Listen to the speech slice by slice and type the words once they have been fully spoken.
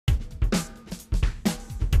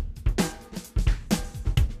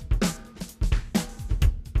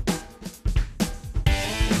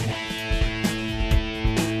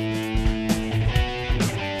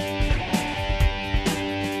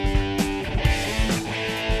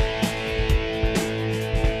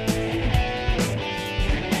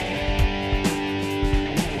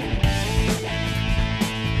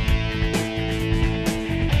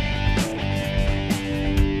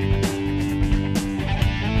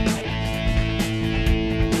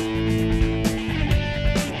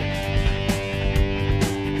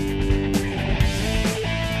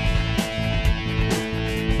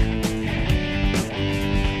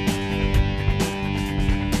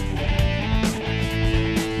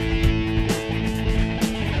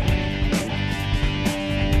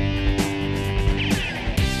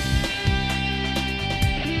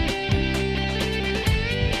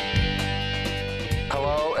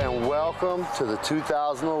Welcome to the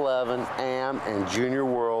 2011 AM and Junior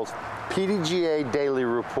World PDGA Daily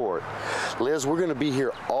Report. Liz, we're going to be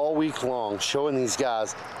here all week long showing these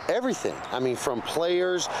guys everything. I mean, from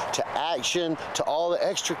players to action to all the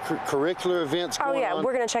extracurricular events going on. Oh yeah,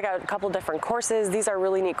 we're going to check out a couple different courses. These are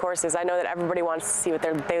really neat courses. I know that everybody wants to see what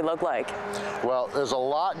they look like. Well, there's a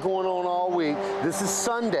lot going on all week. This is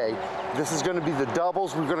Sunday. This is going to be the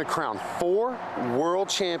doubles. We're going to crown 4 world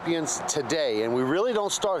champions today, and we really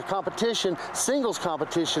don't start a competition, singles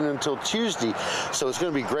competition, until Tuesday. So it's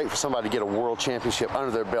going to be great for somebody to get a world championship under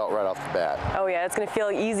their belt right off the bat. Oh yeah, it's going to feel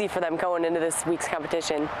easy for them going into this week's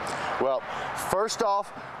competition. Well, first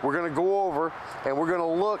off, we're going to go over and we're going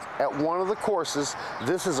to look at one of the courses.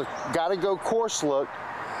 This is a gotta-go course look.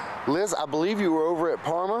 Liz, I believe you were over at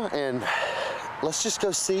Parma, and let's just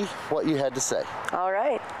go see what you had to say. All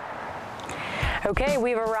right. Okay,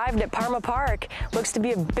 we've arrived at Parma Park. Looks to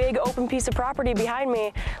be a big open piece of property behind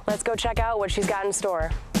me. Let's go check out what she's got in store.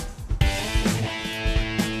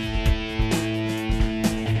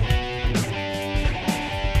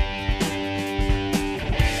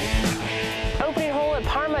 Opening hole at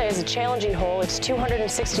Parma is a challenging hole. It's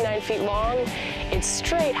 269 feet long. It's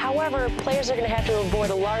straight, however, players are going to have to avoid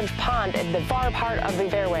a large pond at the far part of the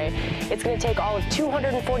fairway. It's going to take all of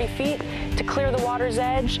 240 feet to clear the water's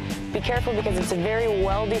edge. Be careful because it's a very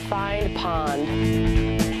well-defined pond.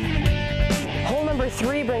 Hole number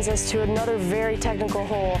 3 brings us to another very technical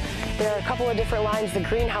hole. There are a couple of different lines. The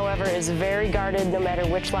green, however, is very guarded no matter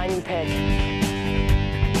which line you pick.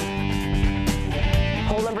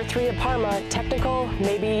 Hole number 3 at Parma, technical,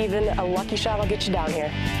 maybe even a lucky shot will get you down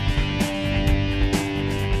here.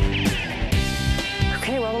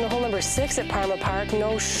 Okay, well, on to hole number 6 at Parma Park.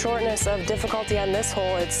 No shortness of difficulty on this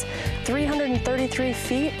hole. It's 333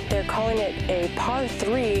 feet. They're calling it a par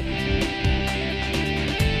 3.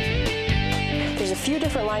 There's a few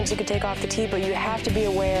different lines you could take off the tee, but you have to be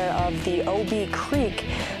aware of the OB Creek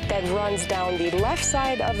that runs down the left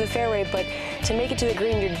side of the fairway, but to make it to the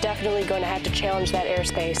green, you're definitely going to have to challenge that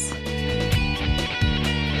airspace.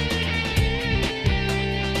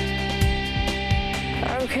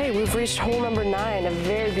 Okay, we've reached hole number 9, a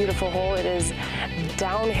very beautiful hole. It is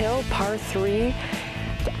downhill, par 3.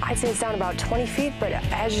 I'd say it's down about 20 feet, but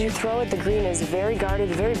as you throw it, the green is very guarded,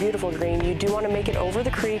 very beautiful green. You do want to make it over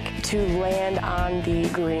the creek to land on the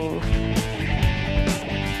green.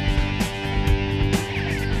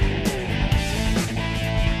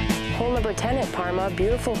 Hole number 10 at Parma,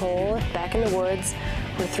 beautiful hole, back in the woods.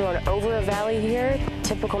 We're throwing over a valley here,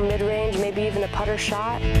 typical mid-range, maybe even a putter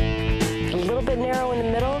shot. A little bit narrow in the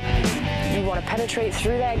middle. You want to penetrate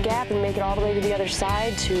through that gap and make it all the way to the other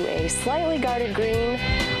side to a slightly guarded green,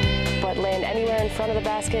 but land anywhere in front of the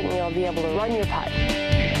basket and you'll be able to run your putt.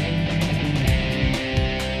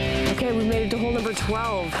 Okay, we made it to hole number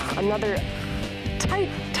 12. Another tight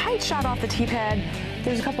shot off the tee pad.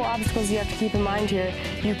 There's a couple obstacles you have to keep in mind here.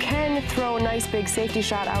 You can throw a nice big safety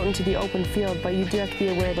shot out into the open field, but you do have to be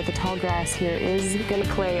aware that the tall grass here is going to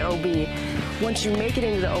play OB. Once you make it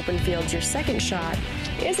into the open field, your second shot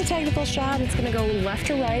is a technical shot. It's going to go left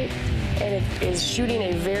to right, and it is shooting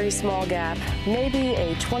a very small gap, maybe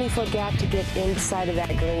a 20-foot gap to get inside of that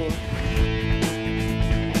green.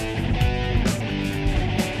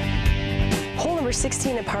 Hole number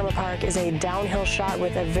 16 at Parma Park is a downhill shot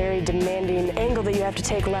with a very demanding angle that you have to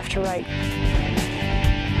take left to right.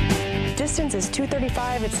 Distance is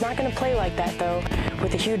 235. It's not going to play like that, though,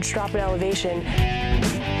 with a huge drop in elevation.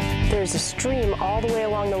 There's a stream all the way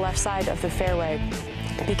along the left side of the fairway.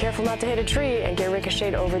 Be careful not to hit a tree and get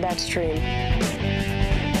ricocheted over that stream.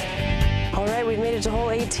 All right, we've made it to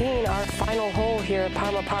hole 18, our final hole here at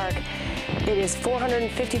Parma Park. It is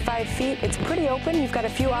 455 feet. It's pretty open. You've got a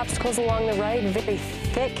few obstacles along the right, very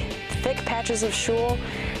thick patches of shoal.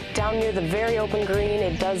 Down near the very open green,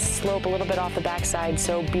 it does slope a little bit off the backside,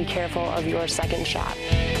 so be careful of your second shot.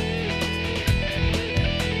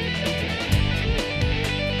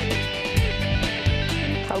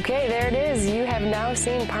 Okay, there it is. You have now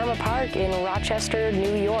seen Parma Park in Rochester,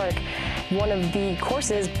 New York, one of the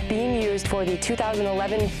courses being used for the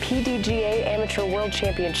 2011 PDGA Amateur World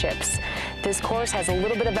Championships. This course has a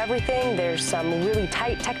little bit of everything. There's some really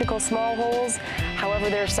tight technical small holes. However,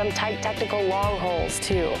 there's some tight technical long holes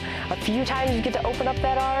too. A few times you get to open up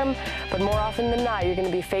that arm, but more often than not, you're going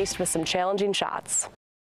to be faced with some challenging shots.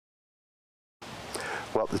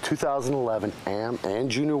 Well, the 2011 AM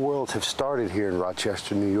and Junior Worlds have started here in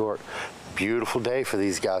Rochester, New York. Beautiful day for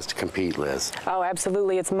these guys to compete, Liz. Oh,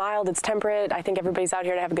 absolutely. It's mild, it's temperate. I think everybody's out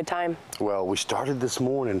here to have a good time. Well, we started this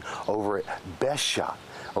morning over at Best Shot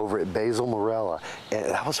over at Basil Morella. And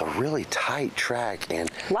that was a really tight track. And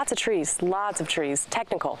lots of trees,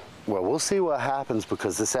 technical. well, we'll see what happens,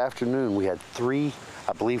 because this afternoon we had three,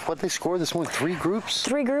 I believe, what they scored this morning, 3 groups?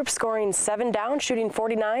 3 groups scoring 7 down, shooting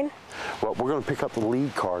 49. Well, we're going to pick up the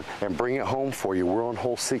lead card and bring it home for you. We're on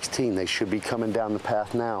hole 16. They should be coming down the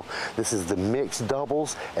path now. This is the mixed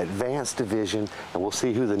doubles advanced division, and we'll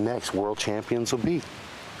see who the next world champions will be.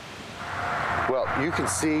 Well, you can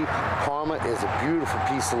see Parma is a beautiful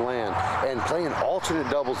piece of land, and playing alternate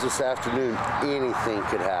doubles this afternoon, anything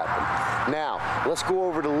could happen. Now, let's go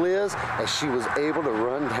over to Liz, as she was able to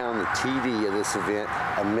run down the TD of this event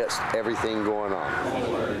amidst everything going on.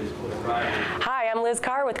 Hi, I'm Liz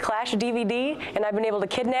Carr with Clash DVD, and I've been able to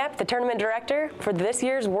kidnap the tournament director for this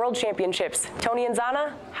year's World Championships. Tony and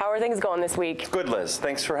Zana, how are things going this week? Good, Liz.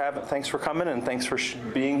 Thanks for coming, and thanks for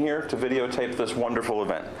being here to videotape this wonderful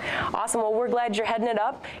event. Awesome. Well, we're glad you're heading it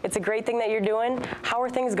up. It's a great thing that you're doing. How are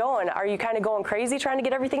things going? Are you kind of going crazy trying to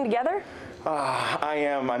get everything together? I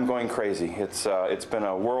am. I'm going crazy. It's been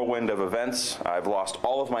a whirlwind of events. I've lost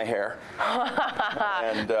all of my hair,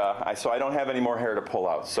 and so I don't have any more hair to pull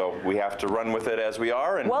out. So we have to run with it as we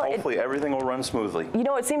are, and hopefully everything will run smoothly. You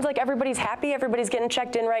know, it seems like everybody's happy. Everybody's getting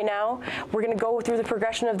checked in right now. We're going to go through the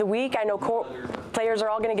progression of the week. I know players are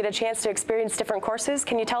all going to get a chance to experience different courses.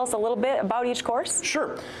 Can you tell us a little bit about each course?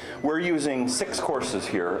 Sure. We're using 6 courses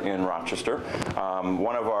here in Rochester.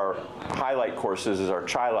 One of our highlight courses is our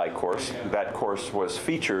Chai course. That course was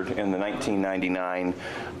featured in the 1999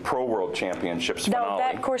 Pro World Championships finale. Now,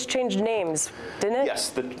 that course changed names, didn't it?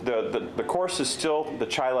 Yes, the course is still the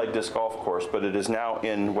Chai Disc Golf Course, but it is now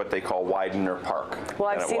in what they call Widener Park. Well,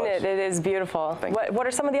 I've seen it. It is beautiful. What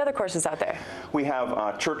are some of the other courses out there? We have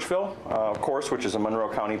Churchville course, which is a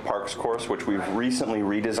Monroe County Parks course, which we've recently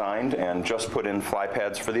redesigned and just put in fly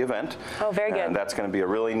pads for the event. Oh, very good. And that's going to be a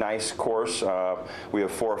really nice course. We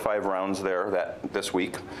have 4 or 5 rounds there this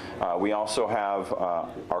week. We also have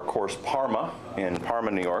our course Parma in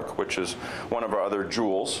Parma, New York, which is one of our other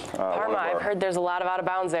jewels. Parma, I've heard there's a lot of out of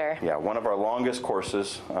bounds there. Yeah, one of our longest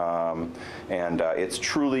courses, and it's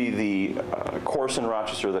truly the course in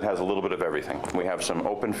Rochester that has a little bit of everything. We have some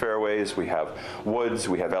open fairways, we have woods,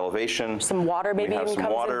 we have elevation. Some water maybe even comes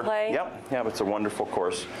into play. Yep, it's a wonderful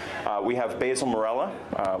course. We have Basil Morella,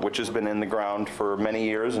 which has been in the ground for many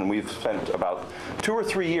years, and we've spent about 2 or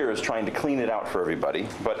 3 years trying to clean it out for everybody.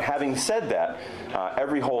 But having said that,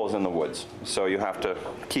 every hole is in the woods, so you have to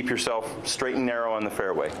keep yourself straight and narrow on the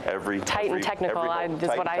fairway. Tight and technical is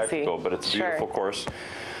what I see. But it's a beautiful course.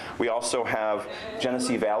 We also have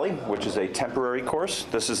Genesee Valley, which is a temporary course.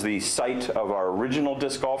 This is the site of our original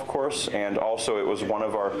disc golf course, and also it was one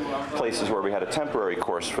of our places where we had a temporary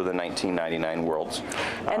course for the 1999 Worlds.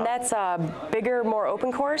 And that's a bigger, more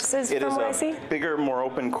open course, from what I see? It is a bigger, more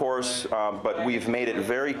open course, but we've made it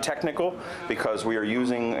very technical because we are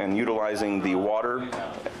using and utilizing the water,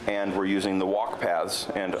 and we're using the walk paths,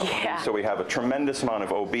 and so we have a tremendous amount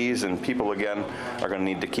of OBs, and people, again, are going to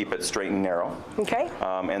need to keep it straight and narrow. Okay.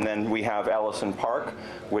 And then we have Ellison Park,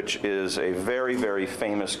 which is a very, very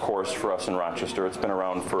famous course for us in Rochester. It's been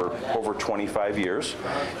around for over 25 years,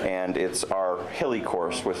 and it's our hilly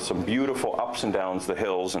course with some beautiful ups and downs the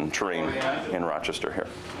hills and terrain in Rochester here.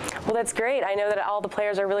 Well, that's great. I know that all the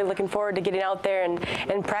players are really looking forward to getting out there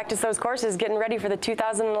and practice those courses, getting ready for the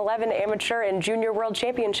 2011 Amateur and Junior World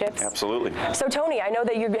Championships. Absolutely. So, Tony, I know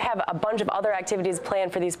that you have a bunch of other activities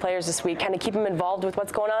planned for these players this week, kind of keep them involved with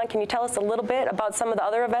what's going on. Can you tell us a little bit about some of the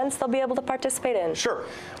other events they'll be able to participate in? Sure.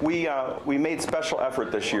 We made special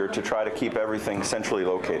effort this year to try to keep everything centrally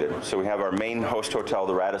located. So we have our main host hotel,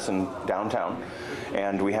 the Radisson, downtown,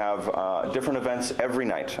 and we have different events every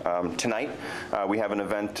night. Tonight, we have an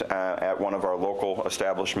event at one of our local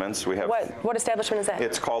establishments. We have what establishment is that?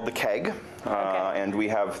 It's called the Keg, and we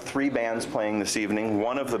have 3 bands playing this evening.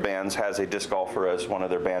 One of the bands has a disc golfer as one of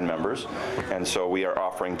their band members, and so we are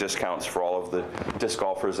offering discounts for all of the disc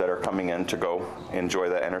golfers that are coming in to go enjoy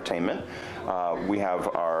that entertainment. We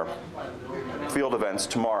have our field events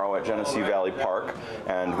tomorrow at Genesee Valley Park,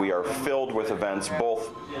 and we are filled with events,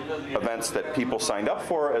 both events that people signed up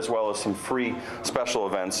for, as well as some free special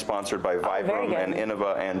events sponsored by Vibram and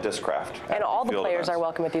Innova and Discraft. And all the players are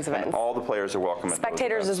welcome at these events. And all the players are welcome at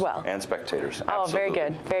spectators as well. And spectators. Oh, absolutely. very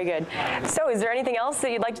good, very good. So, is there anything else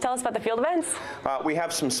that you'd like to tell us about the field events? We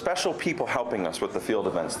have some special people helping us with the field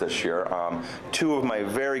events this year. 2 of my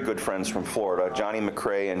very good friends from Florida, Johnny McCray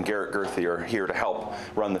McCrae and Garrett Gerthy are here to help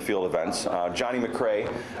run the field events. Johnny McCrae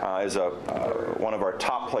is one of our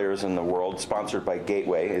top players in the world, sponsored by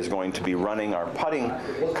Gateway, is going to be running our putting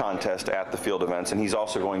contest at the field events, and he's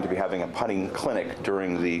also going to be having a putting clinic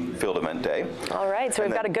during the field event day. All right, so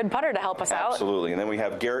we've got a good putter to help us out. Absolutely, and then we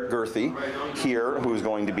have Garrett Gerthy here, who's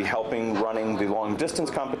going to be helping running the long distance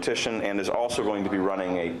competition and is also going to be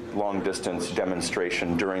running a long distance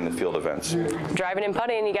demonstration during the field events. Driving and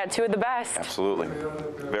putting, you got two of the best. Absolutely.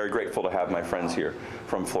 Very grateful to have my friends here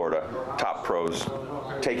from Florida, top pros,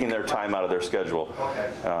 taking their time out of their schedule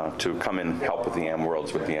to come and help with the Am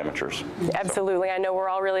Worlds with the amateurs. Absolutely. I know we're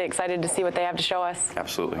all really excited to see what they have to show us.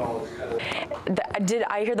 Absolutely.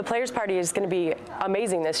 I hear the Players Party is going to be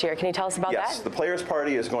amazing this year. Can you tell us about that? Yes, the Players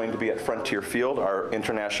Party is going to be at Frontier Field, our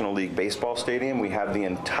International League baseball stadium. We have the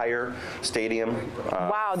entire stadium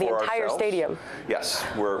Wow, the entire stadium. Yes,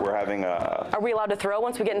 we're having a... Are we allowed to throw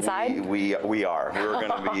once we get inside? We are. We're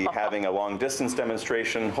going to be having a long distance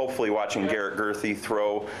demonstration, hopefully watching Garrett Gerthy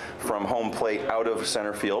throw from home plate out of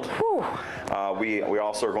center field. We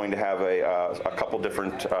also are going to have a couple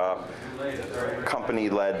different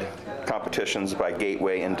company-led competitions by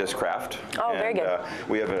Gateway and Discraft. Oh, very good.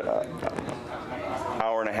 We have an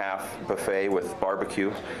hour-and-a-half buffet with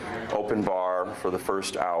barbecue, open bar for the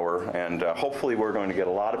first hour, and hopefully we're going to get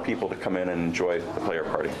a lot of people to come in and enjoy the player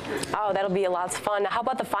party. Oh, that'll be lots of fun. How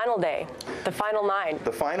about the final day, the final 9?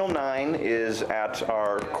 The final 9 is at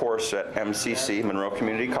our course at MCC, Monroe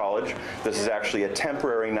Community College. This is actually a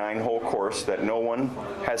temporary 9-hole course that no one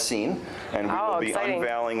has seen, and we will be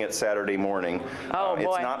unveiling it Saturday morning. Oh, boy.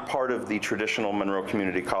 It's not part of the traditional Monroe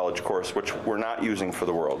Community College course, which we're not using for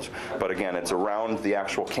the Worlds. But again, it's around the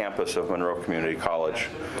actual campus of Monroe Community College.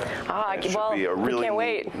 Well, we can't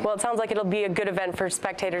wait. Well, it sounds like it'll be a good event for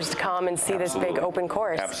spectators to come and see this big open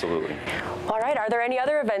course. Absolutely. All right, are there any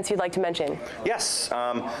other events you'd like to mention? Yes,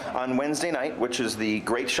 on Wednesday night, which is the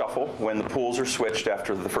Great Shuffle, when the pools are switched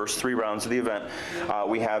after the first 3 rounds of the event,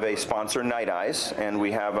 we have a sponsor, Night Eyes, and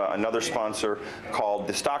we have another sponsor called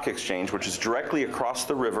the Stock Exchange, which is directly across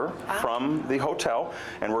the river from the hotel,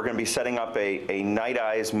 and we're going to be setting up a Night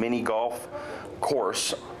Eyes mini golf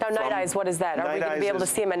course. Now, Night Eyes, what is that? Are we going to be able to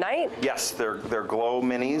see them at night? Yes, they're glow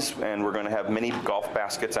minis, and we're going to have mini golf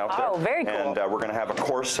baskets out there. Oh, very cool. And we're going to have a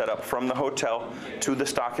course set up from the hotel to the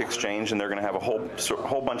Stock Exchange, and they're going to have a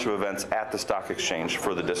whole bunch of events at the Stock Exchange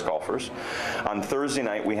for the disc golfers. On Thursday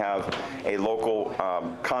night, we have a local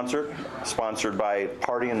concert sponsored by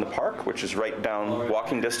Party in the Park, which is right down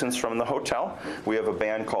walking distance from the hotel. We have a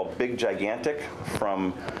band called Big Gigantic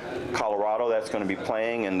from Colorado that's going to be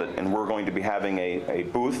playing, and we're going to be having a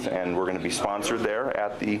booth, and we're going to be sponsored there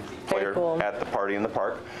at the Party in the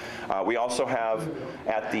Park. We also have,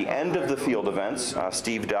 at the end of the field events,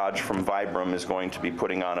 Steve Dodge from Vibram is going to be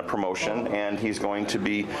putting on a promotion, and he's going to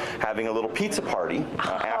be having a little pizza party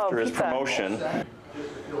after his promotion.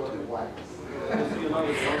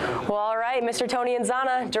 Well, all right, Mr. Tony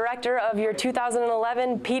Inzana, director of your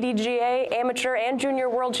 2011 PDGA Amateur and Junior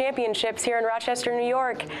World Championships here in Rochester, New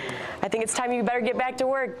York. I think it's time you better get back to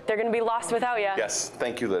work. They're going to be lost without you. Yes,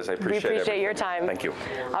 thank you, Liz. I appreciate it. We appreciate your time. Thank you.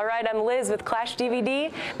 All right, I'm Liz with Clash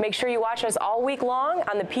DVD. Make sure you watch us all week long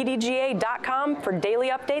on the pdga.com for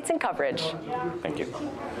daily updates and coverage. Thank you.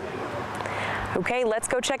 Okay, let's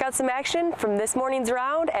go check out some action from this morning's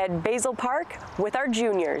round at Basil Park with our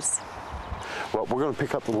juniors. Well, we're going to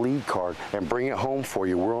pick up the lead card and bring it home for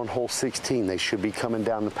you. We're on hole 16. They should be coming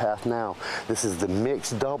down the path now. This is the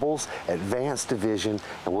mixed doubles advanced division,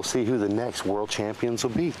 and we'll see who the next world champions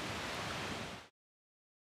will be.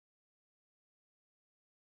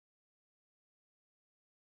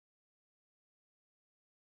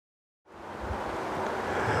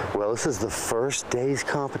 Well, this is the first day's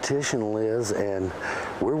competition, Liz, and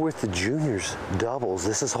we're with the juniors doubles.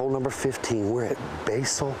 This is hole number 15. We're at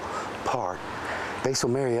Basil Park. Basil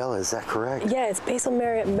Mariella, is that correct? Yeah, it's Basil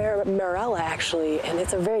Mariella, actually, and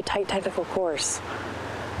it's a very tight technical course.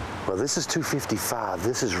 Well, this is 255.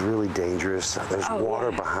 This is really dangerous. There's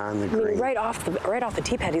water behind the green. I mean, right off the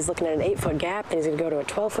tee pad, he's looking at an 8-foot gap, and he's going to go to a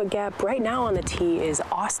 12-foot gap. Right now on the tee is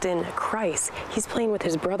Austin Kreis. He's playing with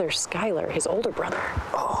his brother Skylar, his older brother.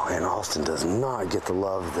 Oh, and Austin does not get the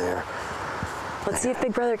love there. Let's see if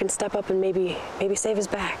Big Brother can step up and maybe save his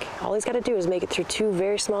back. All he's got to do is make it through 2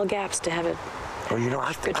 very small gaps to have it Well, you know,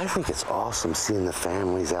 I think it's awesome seeing the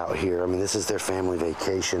families out here. I mean, this is their family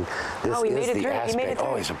vacation. This he is made it the through. aspect. He made it through.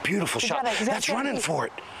 Oh, it's a beautiful shot. That's running for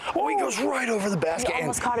it. Oh, he goes right over the basket. He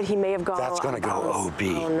almost caught it. He may have gone. That's going to go OB.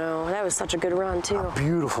 Oh, no. That was such a good run, too. A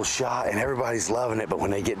beautiful shot, and everybody's loving it. But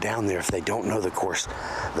when they get down there, if they don't know the course,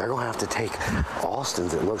 they're going to have to take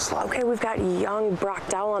Austin's, it looks like. Okay, we've got young Brock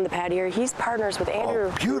Dowell on the pad here. He's partners with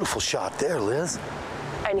Andrew. Oh, beautiful shot there, Liz.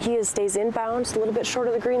 And he stays inbounds, a little bit short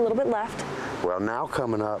of the green, a little bit left. Well, now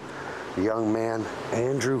coming up, young man,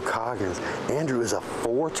 Andrew Coggins. Andrew is a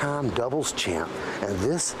 4-time doubles champ, and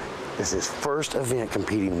this is his first event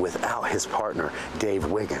competing without his partner, Dave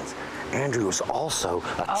Wiggins. Andrew is also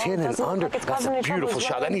a 10 and under. That's a beautiful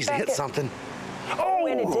shot. That needs to hit something. Oh,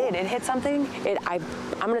 and it did. It hit something. I'm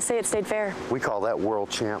going to say it stayed fair. We call that world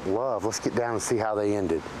champ love. Let's get down and see how they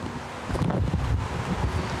ended.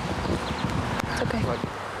 It's okay.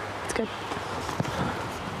 It's good.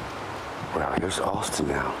 Well, here's Austin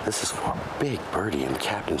now. This is for a big birdie in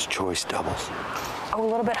Captain's Choice doubles. Oh, a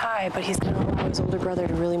little bit high, but he's going to allow his older brother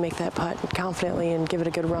to really make that putt confidently and give it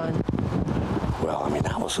a good run. Well, I mean,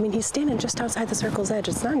 that was... I mean, he's standing just outside the circle's edge.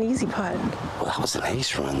 It's not an easy putt. Well, that was an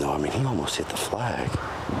ace run, though. I mean, he almost hit the flag.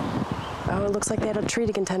 Oh, it looks like they had a tree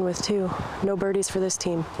to contend with, too. No birdies for this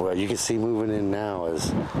team. Well, you can see moving in now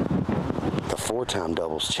is the 4-time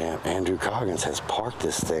doubles champ, Andrew Coggins, has parked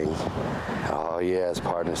this thing. Oh, yeah, his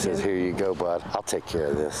partner says, here you go, bud. I'll take care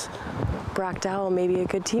of this. Brock Dowell may be a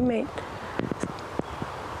good teammate.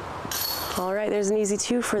 All right, there's an easy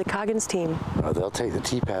 2 for the Coggins team. They'll take the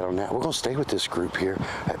tee pad on that. We're going to stay with this group here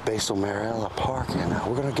at Basel Marella Park, and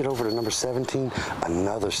we're going to get over to number 17,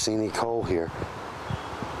 another scenic hole here.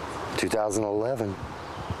 2011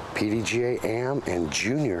 PDGA AM and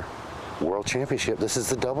Junior World Championship. This is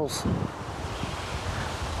the doubles.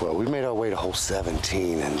 Well, we made our way to hole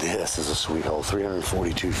 17, and this is a sweet hole,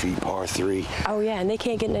 342 feet, par 3. Oh, yeah, and they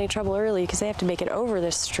can't get in any trouble early because they have to make it over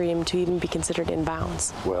this stream to even be considered in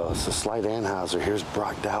bounds. Well, it's a slight Anheuser. Here's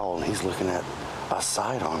Brock Dowell, and he's looking at a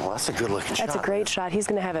side on. Well, that's a good-looking shot. That's a great shot. He's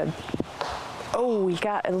going to have a... Oh, he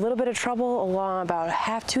got a little bit of trouble along about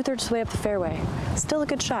two-thirds of the way up the fairway. Still a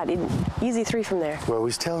good shot. Easy 3 from there. Well,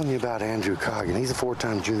 he's telling you about Andrew Coggins. He's a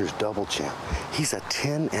 4-time juniors double champ. He's a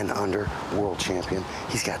 10 and under world champion.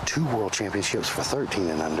 He's got 2 world championships for 13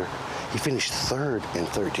 and under. He finished 3rd in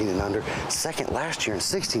 13 and under, 2nd last year in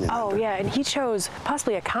 16 and under. Oh, yeah, and he chose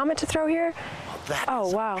possibly a Comet to throw here. That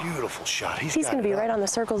is a beautiful shot. He's going to be right on the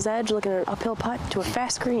circle's edge looking at an uphill putt to a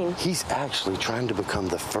fast green. He's actually trying to become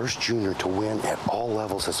the first junior to win at all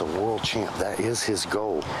levels as a world champ. That is his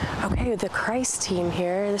goal. Okay, the Kreis team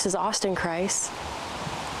here. This is Austin Kreis.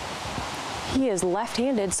 He is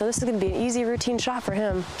left-handed, so this is going to be an easy routine shot for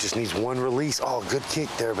him. Just needs one release. Oh, good kick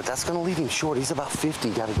there, but that's going to leave him short. He's about 50,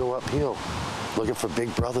 got to go uphill. Looking for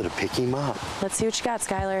Big Brother to pick him up. Let's see what you got,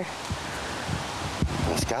 Skylar.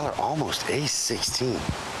 And Skylar almost ace 16.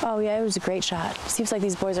 Oh, yeah, it was a great shot. Seems like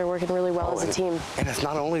these boys are working really well as a team. And it's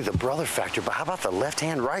not only the brother factor, but how about the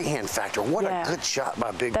left-hand, right-hand factor? What a good shot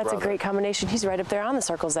by Big Brother. That's a great combination. He's right up there on the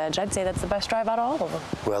circle's edge. I'd say that's the best drive out of all of them.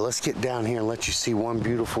 Well, let's get down here and let you see one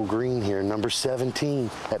beautiful green here, number 17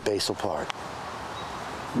 at Basel Park.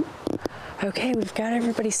 Okay, we've got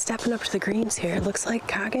everybody stepping up to the greens here. It looks like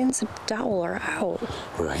Coggins and Dowell are out.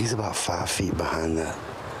 Well, he's about 5 feet behind that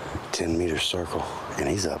 10-meter circle, and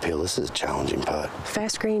he's uphill. This is a challenging putt.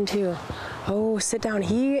 Fast green, too. Oh, sit down.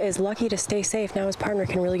 He is lucky to stay safe. Now his partner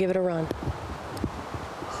can really give it a run.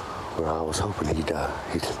 Well, I was hoping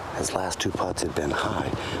his last 2 putts had been high,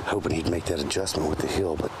 hoping he'd make that adjustment with the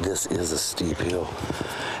hill, but this is a steep hill.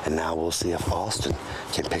 And now we'll see if Austin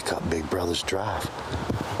can pick up Big Brother's drive.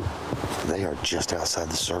 They are just outside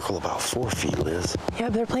the circle, about 4 feet, Liz. Yeah,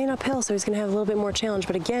 they're playing uphill, so he's going to have a little bit more challenge.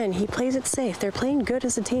 But again, he plays it safe. They're playing good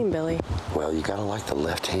as a team, Billy. Well, you got to like the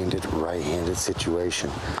left-handed, right-handed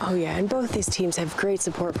situation. Oh, yeah, and both these teams have great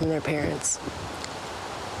support from their parents.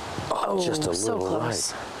 Oh, just a so little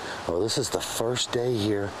close. right. Well, this is the first day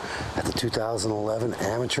here at the 2011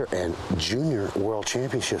 Amateur and Junior World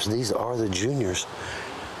Championships. These are the juniors.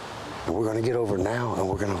 And we're going to get over now, and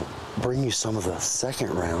we're going to bring you some of the second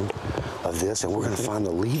round of this, and we're going to find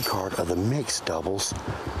the lead card of the mixed doubles.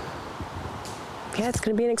 Yeah, it's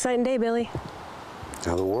going to be an exciting day, Billy.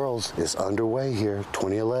 Now, the Worlds is underway here,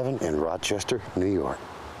 2011 in Rochester, New York.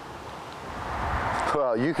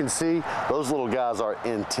 Well, you can see those little guys are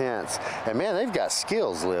intense. And man, they've got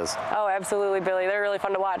skills, Liz. Oh, absolutely, Billy. They're really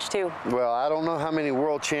fun to watch, too. Well, I don't know how many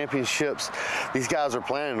world championships these guys are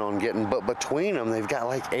planning on getting, but between them, they've got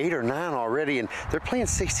like 8 or 9 already, and they're playing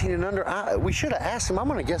 16 and under. We should have asked them. I'm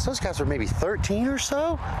going to guess those guys are maybe 13 or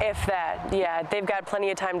so. If that, yeah. They've got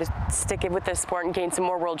plenty of time to stick it with this sport and gain some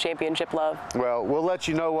more world championship love. Well, we'll let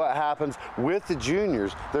you know what happens with the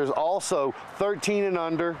juniors. There's also 13 and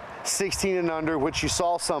under, 16 and under, which you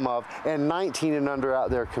saw some of, and 19 and under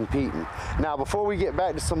out there competing. Now, before we get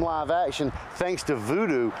back to some live action, thanks to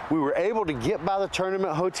Voodoo, we were able to get by the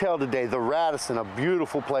tournament hotel today, the Radisson, a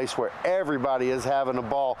beautiful place where everybody is having a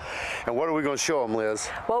ball. And what are we going to show them, Liz?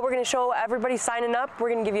 Well, we're going to show everybody signing up.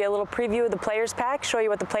 We're going to give you a little preview of the players pack, show you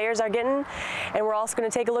what the players are getting, and we're also going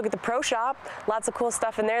to take a look at the pro shop. Lots of cool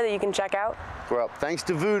stuff in there that you can check out. Well, thanks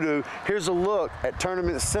to Voodoo, here's a look at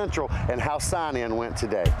Tournament Central and how sign-in went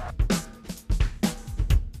today.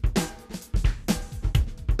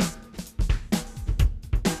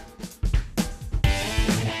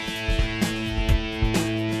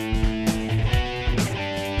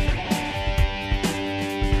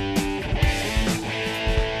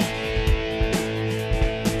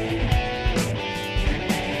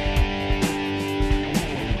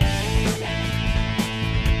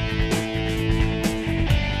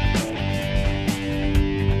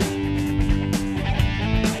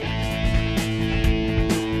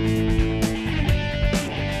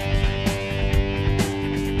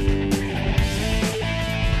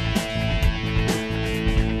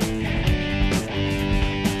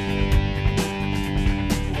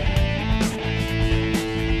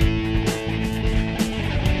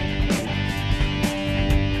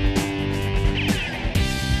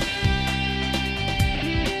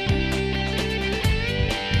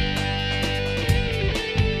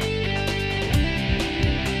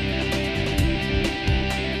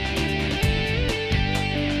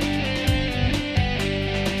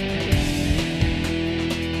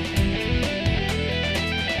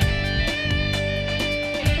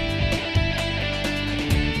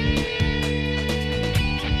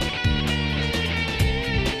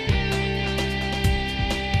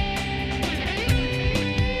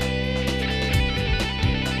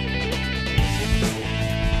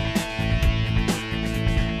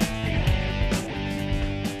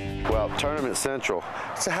 Tournament Central.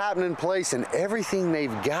 It's a happening place, and everything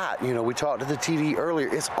they've got, you know, we talked to the TD earlier,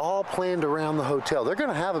 it's all planned around the hotel. They're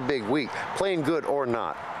going to have a big week, playing good or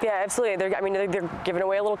not. Yeah, absolutely. They're giving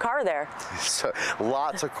away a little car there. So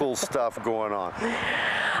lots of cool stuff going on.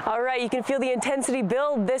 All right, you can feel the intensity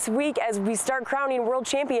build this week as we start crowning world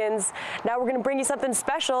champions. Now we're going to bring you something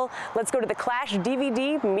special. Let's go to the Clash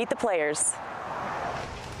DVD, meet the players.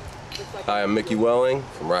 Hi, I'm Mickey Welling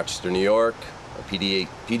from Rochester, New York. Our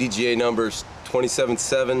PDGA numbers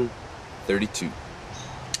 27732.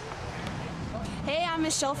 Hey, I'm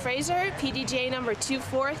Michelle Fraser, PDGA number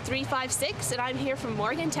 24356, and I'm here from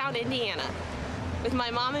Morgantown, Indiana, with my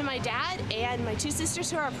mom and my dad and my 2 sisters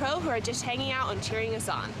who are pro who are just hanging out and cheering us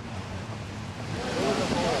on.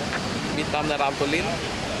 Mitt namn är Anton Lind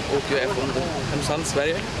och jag är från Härnösand,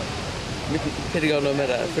 Sverige. Mitt PDGA-nummer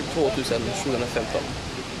är 42715.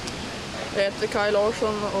 Jag heter Kaj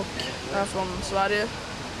Larsson och är från Sverige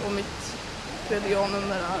och mitt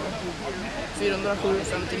PDGA-nummer är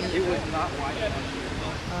 40759.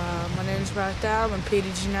 My name is Brad Dowd, my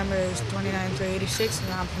PDG number is 29386,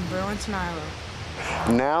 and I'm from Burlington, Iowa.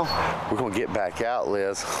 Now, we're going to get back out,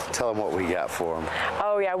 Liz. Tell them what we got for them.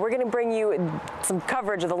 Oh, yeah, we're going to bring you some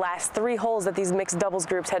coverage of the last 3 holes that these mixed doubles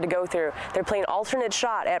groups had to go through. They're playing alternate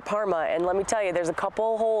shot at Parma, and let me tell you, there's a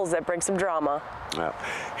couple holes that bring some drama. Well,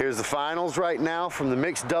 here's the finals right now from the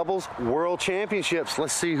mixed doubles world championships.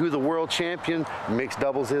 Let's see who the world champion mixed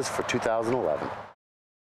doubles is for 2011.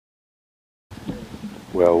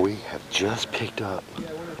 Well, we have just picked up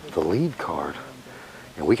the lead card,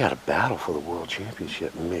 and we got a battle for the world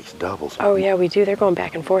championship in mixed doubles. Oh, yeah, we do. They're going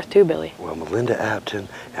back and forth, too, Billy. Well, Melinda Abton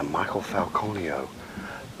and Michael Falconio.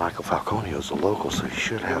 Michael Falconio's a local, so he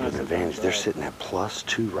should have an advantage. They're sitting at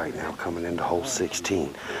 +2 right now coming into hole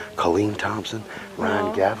 16. Colleen Thompson,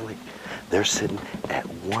 Ryan Gavlik, they're sitting at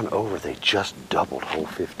 1 over. They just doubled hole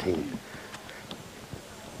 15.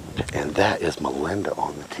 And that is Melinda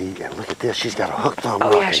on the tee. And look at this, she's got a hook thumb.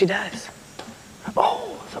 Oh, yeah, she does.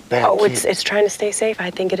 Oh, it's a bad kick. It's trying to stay safe. I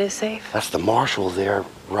think it is safe. That's the marshal there,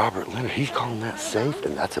 Robert Leonard. He's calling that safe,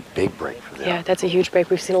 and that's a big break for them. Yeah, that's a huge break.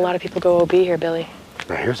 We've seen a lot of people go OB here, Billy.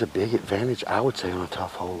 Now, here's a big advantage, I would say, on a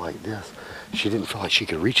tough hole like this. She didn't feel like she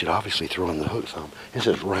could reach it, obviously, throwing the hook thumb. This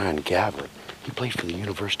is Ryan Gavlik. He played for the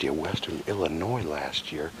University of Western Illinois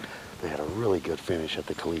last year. They had a really good finish at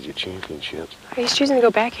the collegiate championships. He's choosing to go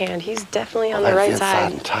backhand. He's definitely on the That's right inside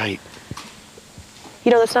side. and tight.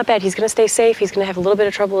 You know, that's not bad. He's going to stay safe. He's going to have a little bit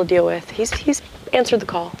of trouble to deal with. He's answered the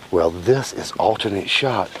call. Well, this is alternate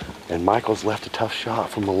shot, and Michael's left a tough shot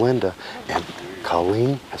for Melinda, and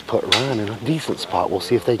Colleen has put Ryan in a decent spot. We'll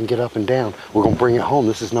see if they can get up and down. We're going to bring it home.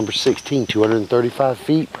 This is number 16, 235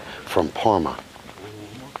 feet from Parma.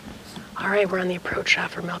 All right, we're on the approach shot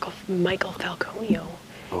for Michael Falconio.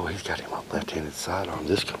 Oh, he's got him up left-handed sidearm.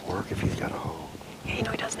 This could work if he's got a hole. Yeah, you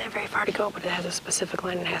know, he doesn't have very far to go, but it has a specific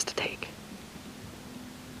line it has to take.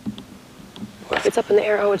 Left. It's up in the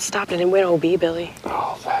air. Oh, it stopped. It didn't win OB, Billy.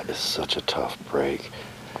 Oh, that is such a tough break.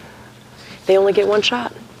 They only get one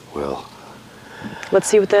shot. Well, let's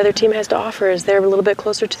see what the other team has to offer as they're a little bit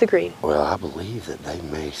closer to the green. Well, I believe that they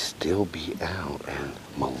may still be out, and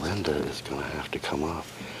Melinda is going to have to come up.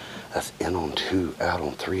 That's in on 2, out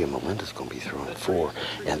on 3, and Melinda's going to be throwing 4.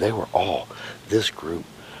 And they were all, this group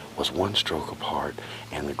was 1 stroke apart,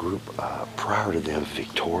 and the group prior to them,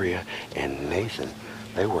 Victoria and Nathan,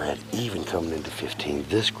 they were at even coming into 15.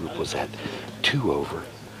 This group was at 2 over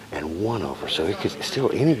and 1 over. So it could still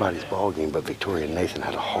anybody's ball game, but Victoria and Nathan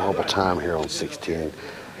had a horrible time here on 16.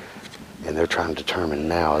 And they're trying to determine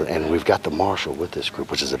now, and we've got the marshal with this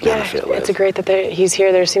group, which is a benefit. Yeah, it's a great that he's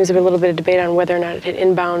here. There seems to be a little bit of debate on whether or not it hit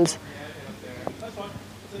inbounds.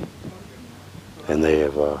 And they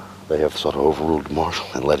have sort of overruled the marshal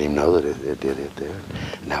and let him know that it did hit there.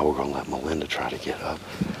 Now we're going to let Melinda try to get up.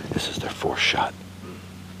 This is their 4th shot.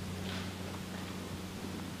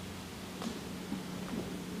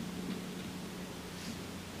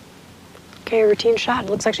 Okay, routine shot.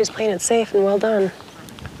 It looks like she's playing it safe and well done.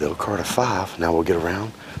 They'll card a 5. Now we'll get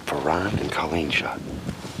around for Ryan and Colleen's shot.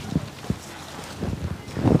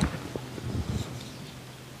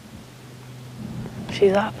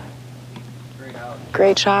 She's up.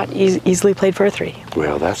 Great shot. Easily played for a 3.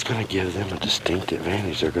 Well, that's going to give them a distinct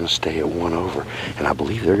advantage. They're going to stay at 1 over, and I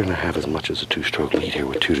believe they're going to have as much as a 2-stroke lead here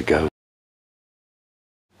with 2 to go.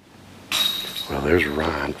 Well, there's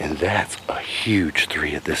Ryan, and that's a huge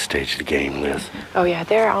 3 at this stage of the game, Liz. Oh, yeah,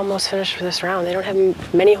 they're almost finished for this round. They don't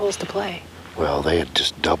have many holes to play. Well, they had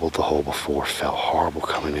just doubled the hole before, felt horrible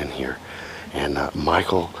coming in here. And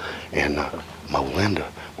Michael and Melinda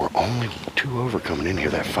were only 2 over coming in here.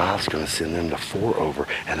 That 5's going to send them to 4 over,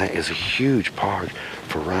 and that is a huge part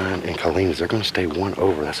for Ryan and Colleen. They're going to stay 1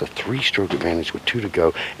 over. That's a 3-stroke advantage with 2 to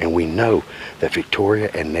go, and we know that Victoria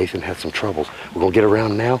and Nathan had some troubles. We're going to get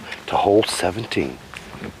around now to hole 17.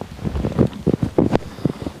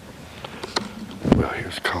 Well,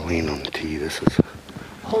 here's Colleen on the tee. This is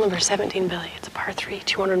hole number 17, Billy. It's a par 3,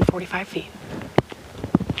 245 feet.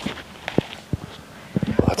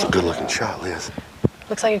 Well, that's a good-looking shot, Liz.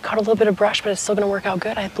 Looks like it caught a little bit of brush, but it's still going to work out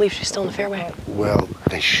good. I believe she's still in the fairway. Well,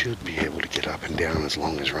 they should be able to get up and down as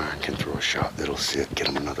long as Ryan can throw a shot that'll sit, get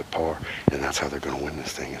them another par, and that's how they're going to win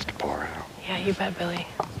this thing, is to par out. Yeah, you bet, Billy.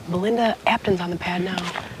 Melinda Apton's on the pad now.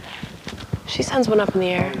 She sends one up in the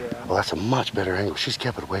air. Well, that's a much better angle. She's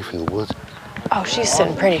kept it away from the woods. Oh, she's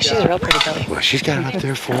sitting pretty. She's real pretty, Billy. Well, she's got it up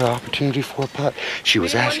there for an opportunity for a putt. She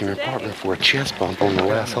was asking her partner for a chest bump on the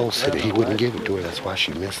last hole, said that he wouldn't give it to her. That's why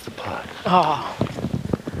she missed the putt. Oh.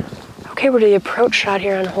 Okay, we're to the approach shot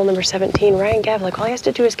here on hole number 17. Ryan Gavlik, all he has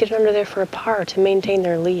to do is get it under there for a par to maintain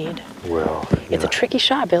their lead. Well, it's a tricky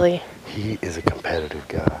shot, Billy. He is a competitive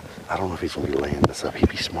guy. I don't know if he's going to be laying this up. He'd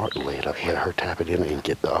be smart to lay it up, let her tap it in, and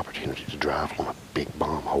get the opportunity to drive on a big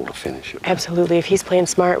bomb hole to finish it. Absolutely. If he's playing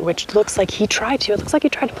smart, which looks like he tried to. It looks like he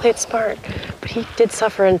tried to play it smart, but he did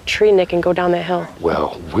suffer a tree nick and go down that hill.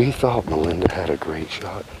 Well, we thought Melinda had a great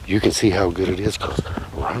shot. You can see how good it is because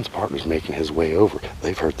Ryan's partner's making his way over.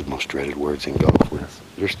 They've heard the most dreaded words in golf, Liz.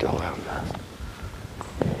 You're still out, guys.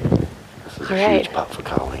 This is a huge putt for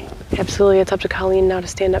Colleen. Absolutely. It's up to Colleen now to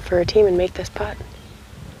stand up for her team and make this putt.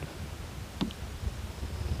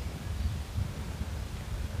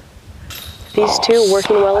 These two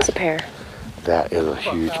working well as a pair. That is a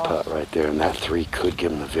huge putt right there, and that 3 could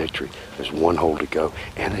give them the victory. There's 1 hole to go,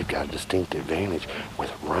 and they've got a distinct advantage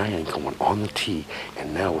with Ryan going on the tee,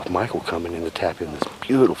 and now with Michael coming in to tap in this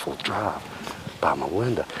beautiful drive by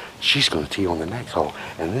Melinda. She's going to tee on the next hole,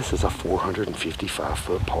 and this is a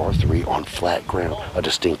 455-foot par 3 on flat ground. A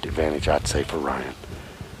distinct advantage, I'd say, for Ryan.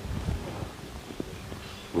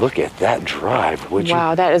 Look at that drive, would you?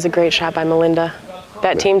 Wow, that is a great shot by Melinda.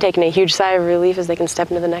 That team taking a huge sigh of relief as they can step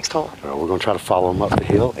into the next hole. Well, we're going to try to follow them up the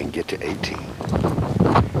hill and get to 18.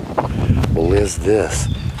 Well, Liz, this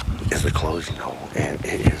is the closing hole, and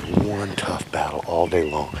it is one tough battle all day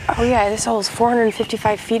long. Oh, yeah, this hole is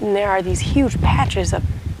 455 feet, and there are these huge patches of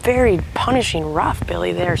very punishing rough,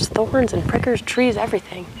 Billy. There's thorns and prickers, trees,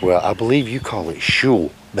 everything. Well, I believe you call it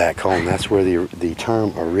shul back home. That's where the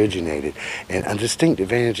term originated. And a distinct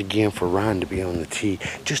advantage again for Ryan to be on the tee,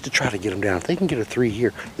 just to try to get them down. If they can get a 3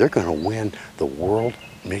 here, they're going to win the World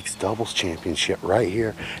Mixed Doubles Championship right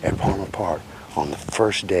here at Palmer Park on the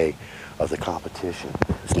first day of the competition.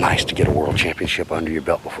 It's nice to get a World Championship under your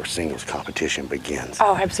belt before singles competition begins.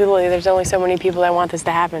 Oh, absolutely. There's only so many people that want this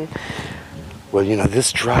to happen. Well, you know,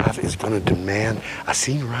 this drive is going to demand, I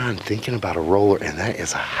seen Ryan thinking about a roller, and that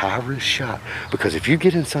is a high-risk shot, because if you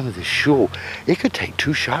get in some of this shul, it could take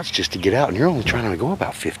 2 shots just to get out, and you're only trying to go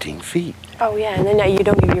about 15 feet. Oh, yeah, and then you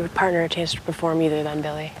don't give your partner a chance to perform either then,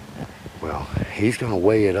 Billy. Well, he's going to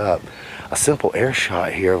weigh it up. A simple air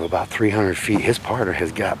shot here of about 300 feet. His partner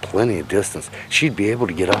has got plenty of distance. She'd be able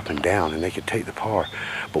to get up and down, and they could take the par.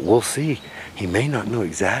 But we'll see. He may not know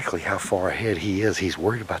exactly how far ahead he is. He's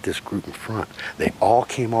worried about this group in front. They all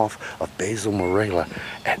came off of Basil Morella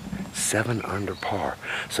at 7 under par.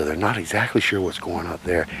 So they're not exactly sure what's going up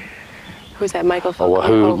there. Who's that, Michael? Oh,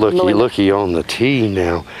 well, looky on the tee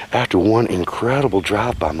now. After one incredible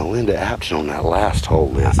drive by Melinda Apton on that last hole,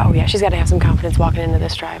 Liz. Oh, yeah, she's got to have some confidence walking into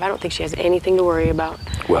this drive. I don't think she has anything to worry about.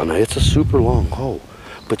 Well, now, it's a super long hole,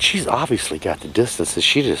 but she's obviously got the distance that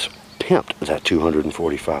she just pimped that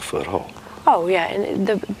 245-foot hole. Oh, yeah, and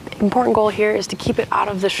the important goal here is to keep it out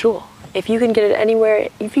of the shul. If you can get it anywhere,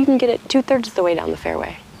 if you can get it 2/3 of the way down the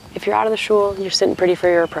fairway, if you're out of the shul, you're sitting pretty for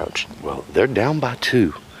your approach. Well, they're down by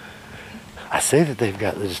 2. I say that they've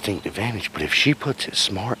got the distinct advantage, but if she puts it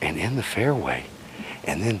smart and in the fairway,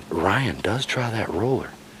 and then Ryan does try that roller,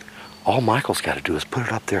 all Michael's got to do is put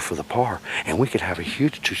it up there for the par, and we could have a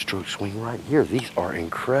huge 2-stroke swing right here. These are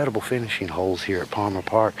incredible finishing holes here at Palmer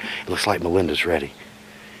Park. It looks like Melinda's ready.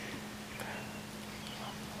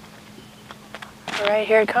 All right,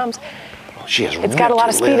 here it comes. Oh, she has It's got a lot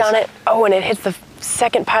of speed on it. Oh, and it hits the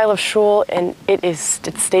second pile of shul, and it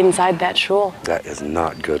stayed inside that shul. That is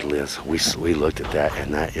not good, Liz. We looked at that,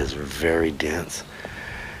 and that is very dense.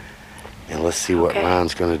 And let's see what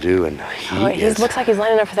Ryan's going to do. And he looks like he's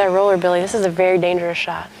lining up for that roller, Billy. This is a very dangerous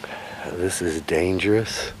shot. This is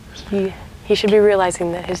dangerous. He should be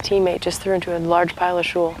realizing that his teammate just threw into a large pile of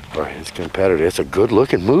shul. For his competitor. It's a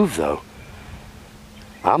good-looking move, though.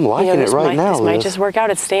 I'm liking it right now, Liz. This might just work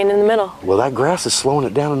out. It's staying in the middle. Well, that grass is slowing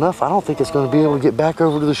it down enough. I don't think it's going to be able to get back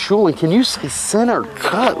over to the shul. And can you say center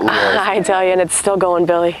cut, Liz? I tell you, and it's still going,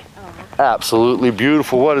 Billy. Absolutely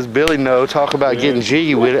beautiful. What does Billy know? Talk about getting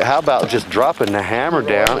jiggy with it. How about just dropping the hammer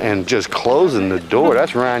down and just closing the door?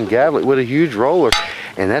 That's Ryan Gavlett with a huge roller.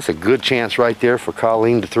 And that's a good chance right there for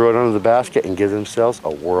Colleen to throw it under the basket and give themselves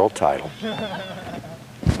a world title.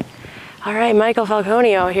 All right, Michael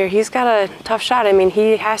Falconio here. He's got a tough shot. I mean,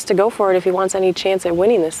 he has to go for it if he wants any chance at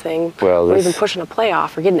winning this thing. Well, or even pushing a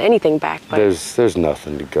playoff or getting anything back. But there's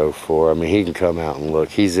nothing to go for. I mean, he can come out and look.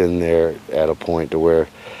 He's in there at a point to where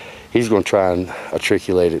he's going to try and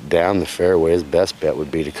articulate it down the fairway. His best bet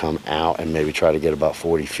would be to come out and maybe try to get about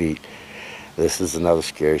 40 feet. This is another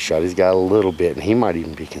scary shot. He's got a little bit, and he might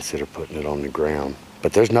even be considered putting it on the ground.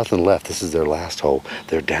 But there's nothing left. This is their last hole.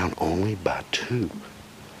 They're down only by 2.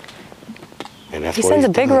 And that's he sends a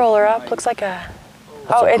big roller up. Looks like a...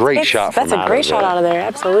 That's a great shot from out of there. That's a great shot out of there,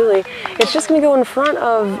 absolutely. It's just going to go in front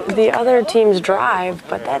of the other team's drive,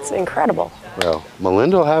 but that's incredible. Well,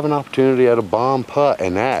 Melinda will have an opportunity at a bomb putt,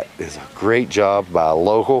 and that is a great job by a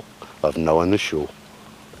local of knowing the shul.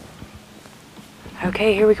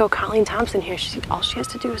 Okay, here we go. Colleen Thompson here. All she has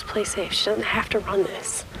to do is play safe. She doesn't have to run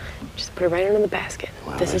this. Just put it right under the basket.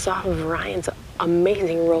 Wow. This is off of Ryan's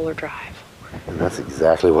amazing roller drive. And that's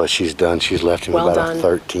exactly what she's done. She's left him about a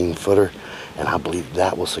 13-footer, and I believe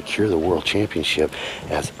that will secure the World Championship,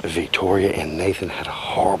 as Victoria and Nathan had a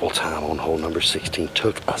horrible time on hole number 16,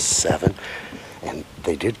 took a 7, and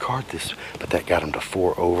they did card this, but that got them to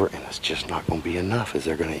 4 over, and it's just not going to be enough, as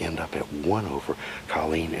they're going to end up at 1 over,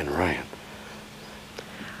 Colleen and Ryan.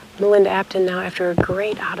 Melinda Apton now after a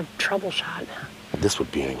great out-of-trouble shot. This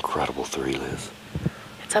would be an incredible 3, Liz.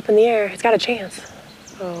 It's up in the air. It's got a chance.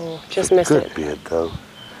 Oh, just missed it. Good bid, though.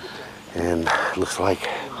 And looks like...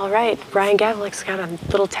 All right, Ryan Gavlick's got a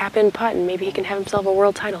little tap-in putt, and maybe he can have himself a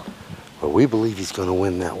world title. Well, we believe he's going to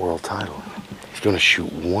win that world title. He's going to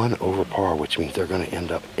shoot 1 over par, which means they're going to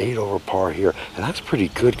end up 8 over par here. And that's pretty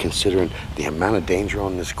good considering the amount of danger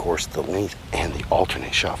on this course, the length, and the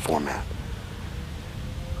alternate shot format.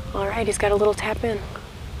 All right, he's got a little tap-in.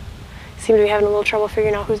 Seemed to be having a little trouble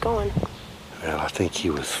figuring out who's going. Well, I think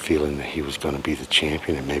he was feeling that he was going to be the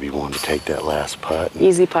champion and maybe wanted to take that last putt.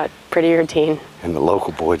 Easy putt, pretty routine. And the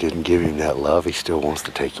local boy didn't give him that love. He still wants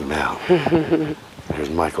to take him out.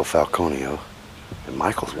 There's Michael Falconio. And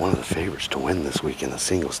Michael's one of the favorites to win this week in the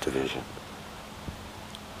singles division.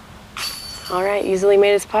 All right, easily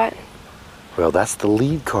made his putt. Well, that's the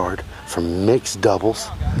lead card from mixed doubles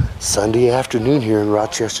Sunday afternoon here in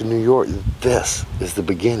Rochester, New York. This is the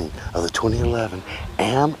beginning of the 2011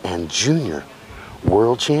 AM and Junior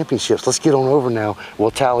World Championships. Let's get on over now.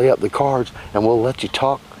 We'll tally up the cards and we'll let you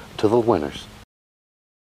talk to the winners.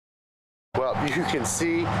 Well, you can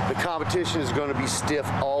see the competition is going to be stiff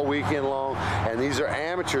all weekend long, and these are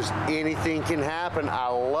amateurs. Anything can happen. I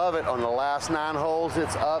love it. On the last 9 holes,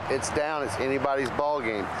 it's up, it's down, it's anybody's ball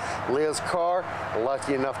game. Liz Carr,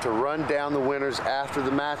 lucky enough to run down the winners after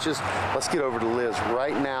the matches. Let's get over to Liz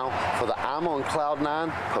right now for the I'm on Cloud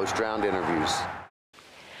 9 post-round interviews.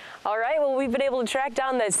 All right, well, we've been able to track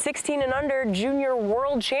down the 16 and under junior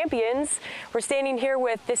world champions. We're standing here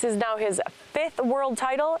with, this is now his 5th world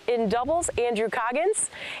title in doubles, Andrew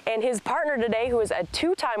Coggins, and his partner today, who is a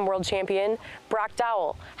 2-time world champion, Brock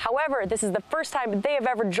Dowell. However, this is the first time they have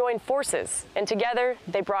ever joined forces, and together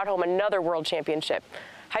they brought home another world championship.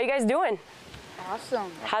 How you guys doing?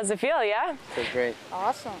 Awesome. How's it feel, yeah? Feels great.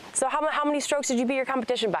 Awesome. So how many strokes did you beat your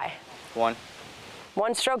competition by? 1.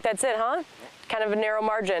 1 stroke, that's it, huh? Kind of a narrow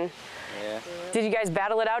margin. Yeah. Did you guys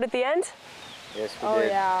battle it out at the end? Yes, we did.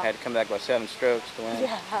 Yeah. Had to come back by 7 strokes to win.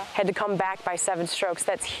 Yeah. Had to come back by 7 strokes.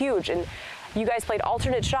 That's huge. And you guys played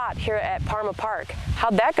alternate shot here at Parma Park.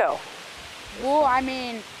 How'd that go? Well, I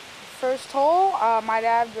mean, first hole, my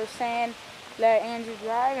dad was saying let Andrew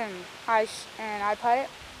drive, and I put it,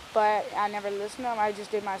 but I never listened to him. I just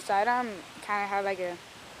did my sidearm. Kind of had like a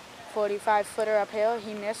 45-footer uphill.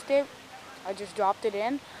 He missed it. I just dropped it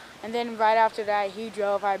in. And then right after that, he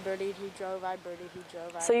drove, I birdied, he drove, I birdied, he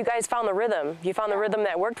drove. So you guys found the rhythm. You found the rhythm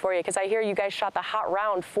that worked for you, because I hear you guys shot the hot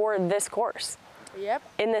round for this course. Yep.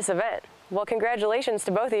 In this event. Well, congratulations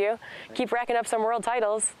to both of you. Keep racking up some world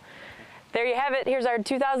titles. There you have it. Here's our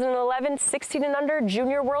 2011 16 and under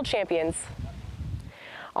junior world champions.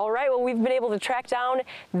 All right, well, we've been able to track down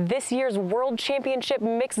this year's World Championship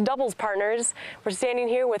mixed doubles partners. We're standing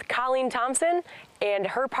here with Colleen Thompson and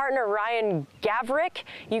her partner, Ryan Gavrick.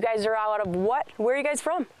 You guys are out of what? Where are you guys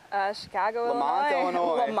from? Chicago, Lamont,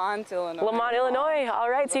 Illinois. Lamont, Illinois. Lamont, Illinois. All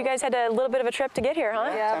right, so you guys had a little bit of a trip to get here,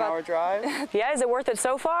 huh? Yeah, 10-hour drive. Yeah, is it worth it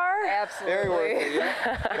so far? Absolutely. Very worth it,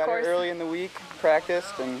 yeah. Got here early in the week,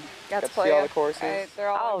 practiced, and got to play see all the courses. Right, they're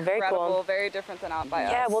all very incredible, cool. very different than out by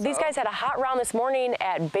us. Yeah, well, these so. guys had a hot round this morning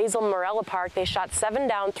at Basil Morella Park. They shot 7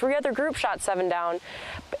 down. 3 other groups shot 7 down.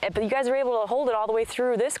 But you guys were able to hold it all the way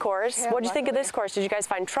through this course. Yeah, What did you think of this course? Did you guys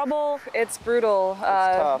find trouble? It's brutal. It's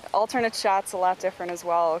tough. Alternate shots a lot different as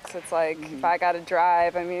well, because it's like, if I got to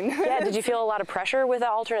drive, I mean. Yeah, did you feel a lot of pressure with the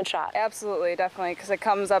alternate shot? Absolutely, definitely, because it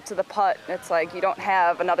comes up to the putt. It's like you don't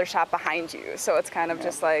have another shot behind you, so it's kind of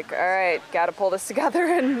just like, all right, got to pull this together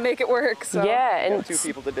and make it work. So. Yeah, and 2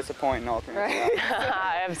 people to disappoint in alternate Right.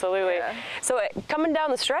 absolutely. Yeah. So coming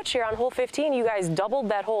down the stretch here on hole 15, you guys doubled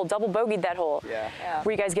that hole, double bogeyed that hole. Yeah. Yeah.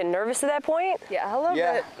 Were you guys getting nervous at that point? Yeah, a little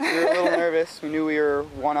Yeah, bit. we were a little nervous. We knew we were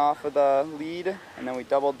 1 off of the lead, and then we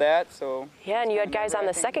doubled that, so. Yeah, and you had it's kinda guys on the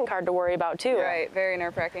nerve-wracking. second card to worry about too. Right, very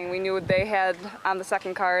nerve-wracking. We knew what they had on the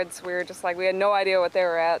second cards. We were just like, we had no idea what they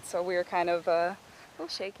were at, so we were kind of a little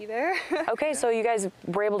shaky there. Okay, so you guys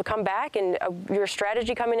were able to come back, and your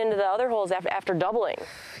strategy coming into the other holes after doubling.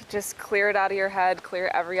 Just clear it out of your head, clear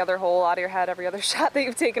every other hole out of your head, every other shot that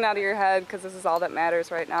you've taken out of your head, because this is all that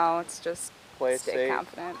matters right now. It's just Play it stay safe,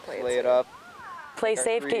 confident, play it safe. up. Play Our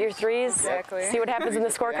safe, get your threes. Exactly. See what happens in the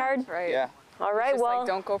scorecard. Right. Yeah. All right, Just well, like,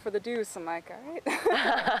 don't go for the deuce. I'm like, all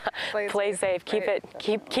right. play safe. Keep Right,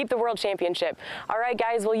 it. Keep the world championship. All right,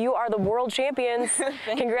 guys. Well, you are the world champions.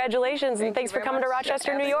 Congratulations, and thanks for very coming to much.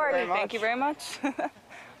 Rochester, New York. Absolutely. Thank you very much.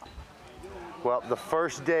 Well, the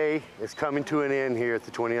first day is coming to an end here at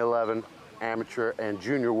the 2011 Amateur and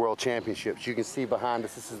Junior World Championships. You can see behind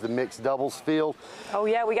us, this is the mixed doubles field. Oh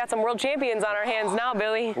yeah, we got some world champions on our hands now,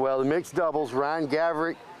 Billy. Well, the mixed doubles, Ryan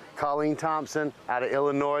Gavrick, Colleen Thompson out of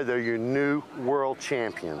Illinois, they're your new world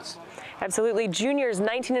champions. Absolutely. Juniors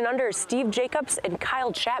 19 and under, Steve Jacobs and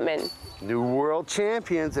Kyle Chapman. New world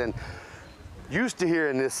champions, and used to hear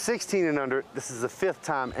in this 16 and under, this is the 5th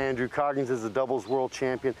time Andrew Coggins is the doubles world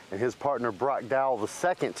champion, and his partner Brock Dowell the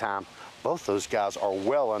 2nd time. Both those guys are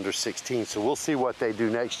well under 16, so we'll see what they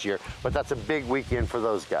do next year, but that's a big weekend for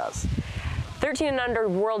those guys. 13 and under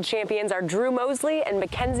world champions are Drew Mosley and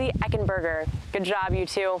Mackenzie Eckenberger. Good job, you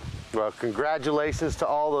two. Well, congratulations to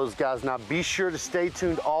all those guys. Now be sure to stay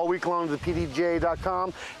tuned all week long to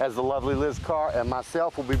thepdga.com as the lovely Liz Carr and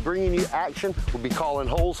myself will be bringing you action. We'll be calling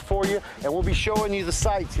holes for you, and we'll be showing you the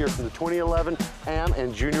sights here from the 2011 AM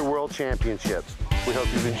and Junior World Championships. We hope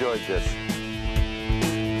you've enjoyed this.